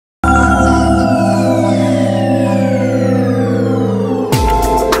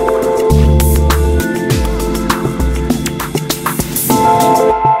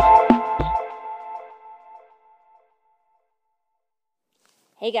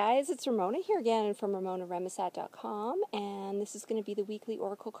Hey guys, it's Ramona here again from RamonaRemisat.com, and this is going to be the weekly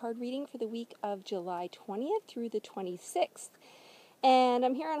Oracle card reading for the week of July 20th through the 26th. And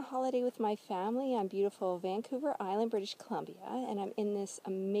I'm here on holiday with my family on beautiful Vancouver Island, British Columbia, and I'm in this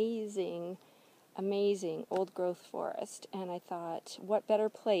amazing old growth forest, and I thought, what better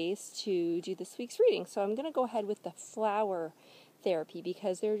place to do this week's reading? So I'm going to go ahead with the flower therapy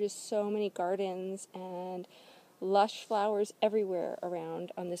because there are just so many gardens and lush flowers everywhere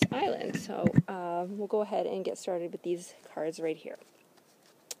around on this island. So we'll go ahead and get started with these cards right here.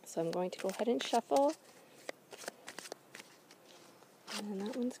 So I'm going to go ahead and shuffle. And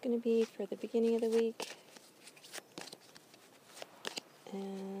that one's going to be for the beginning of the week.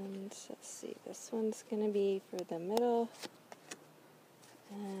 And let's see, this one's going to be for the middle.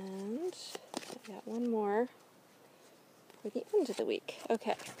 And I got one more for the end of the week.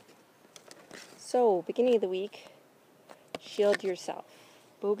 Okay. So, beginning of the week, shield yourself.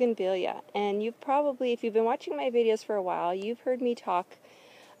 Bougainvillea. And you've probably, if you've been watching my videos for a while, you've heard me talk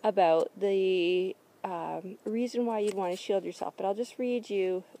about the reason why you'd want to shield yourself. But I'll just read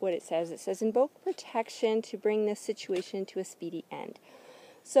you what it says. It says, invoke protection to bring this situation to a speedy end.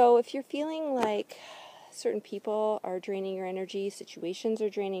 So if you're feeling like certain people are draining your energy, situations are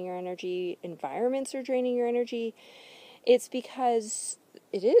draining your energy, environments are draining your energy, it's because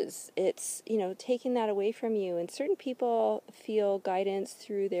it's, taking that away from you. And certain people feel guidance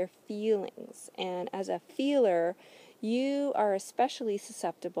through their feelings. And as a feeler, you are especially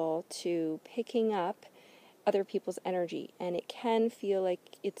susceptible to picking up other people's energy. And it can feel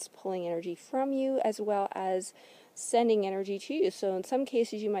like it's pulling energy from you as well as sending energy to you. So in some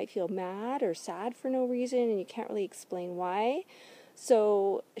cases you might feel mad or sad for no reason and you can't really explain why.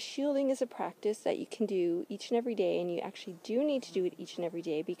 So shielding is a practice that you can do each and every day, and you actually do need to do it each and every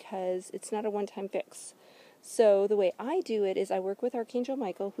day because it's not a one-time fix. So the way I do it is I work with Archangel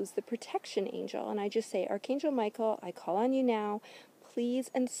Michael, who's the protection angel, and I just say, Archangel Michael, I call on you now,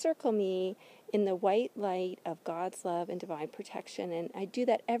 please encircle me in the white light of God's love and divine protection. And I do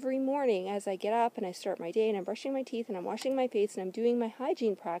that every morning as I get up and I start my day and I'm brushing my teeth and I'm washing my face and I'm doing my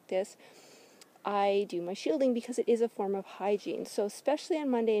hygiene practice. I do my shielding because it is a form of hygiene. So especially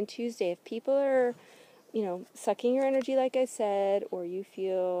on Monday and Tuesday, if people are, sucking your energy like I said, or you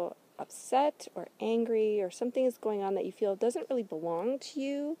feel upset or angry or something is going on that you feel doesn't really belong to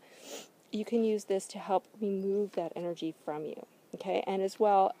you, you can use this to help remove that energy from you. Okay? And as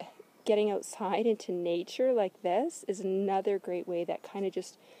well, getting outside into nature like this is another great way that kind of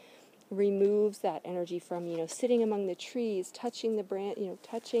just removes that energy from you. Sitting among the trees, touching the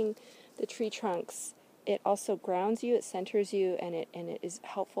touching the tree trunks. It also grounds you, it centers you, and it is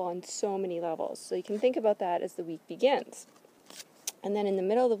helpful on so many levels. So you can think about that as the week begins. And then in the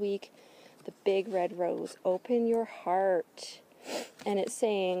middle of the week, the big red rose, open your heart. And it's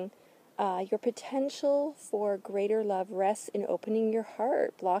saying, your potential for greater love rests in opening your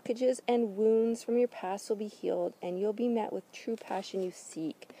heart. Blockages and wounds from your past will be healed, and you'll be met with true passion you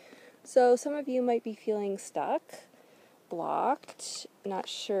seek. So some of you might be feeling stuck, blocked, not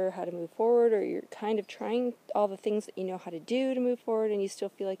sure how to move forward, or you're kind of trying all the things that you know how to do to move forward and you still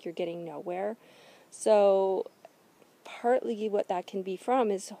feel like you're getting nowhere. So partly what that can be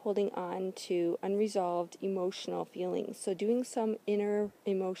from is holding on to unresolved emotional feelings. So doing some inner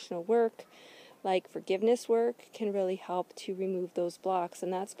emotional work, like forgiveness work, can really help to remove those blocks.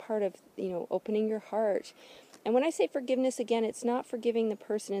 And that's part of, opening your heart. And when I say forgiveness, again, it's not forgiving the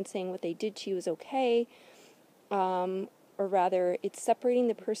person and saying what they did to you is okay, or rather, it's separating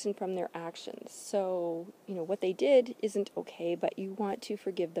the person from their actions. So, what they did isn't okay, but you want to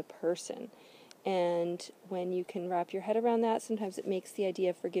forgive the person. And when you can wrap your head around that, sometimes it makes the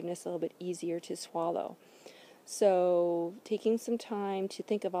idea of forgiveness a little bit easier to swallow. So, taking some time to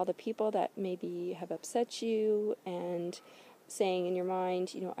think of all the people that maybe have upset you and saying in your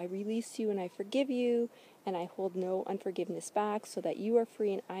mind, I release you and I forgive you, and I hold no unforgiveness back so that you are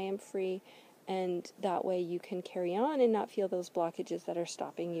free and I am free. And that way you can carry on and not feel those blockages that are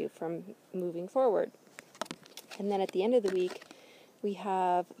stopping you from moving forward. And then at the end of the week, we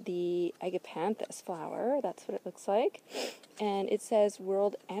have the agapanthus flower. That's what it looks like. And it says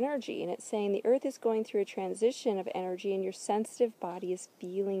world energy. And it's saying the earth is going through a transition of energy and your sensitive body is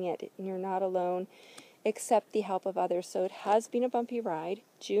feeling it. And you're not alone. Accept the help of others. So it has been a bumpy ride.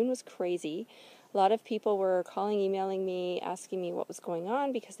 June was crazy. A lot of people were calling, emailing me, asking me what was going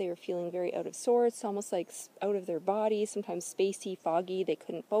on because they were feeling very out of sorts, almost like out of their body, sometimes spacey, foggy, they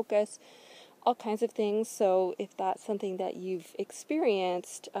couldn't focus, all kinds of things. So if that's something that you've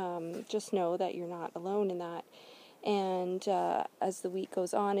experienced, just know that you're not alone in that. And as the week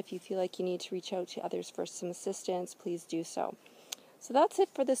goes on, if you feel like you need to reach out to others for some assistance, please do so. So that's it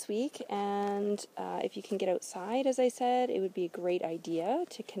for this week, and if you can get outside, as I said, it would be a great idea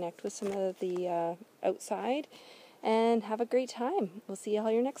to connect with some of the outside and have a great time. We'll see you all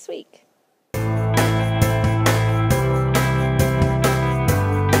here next week.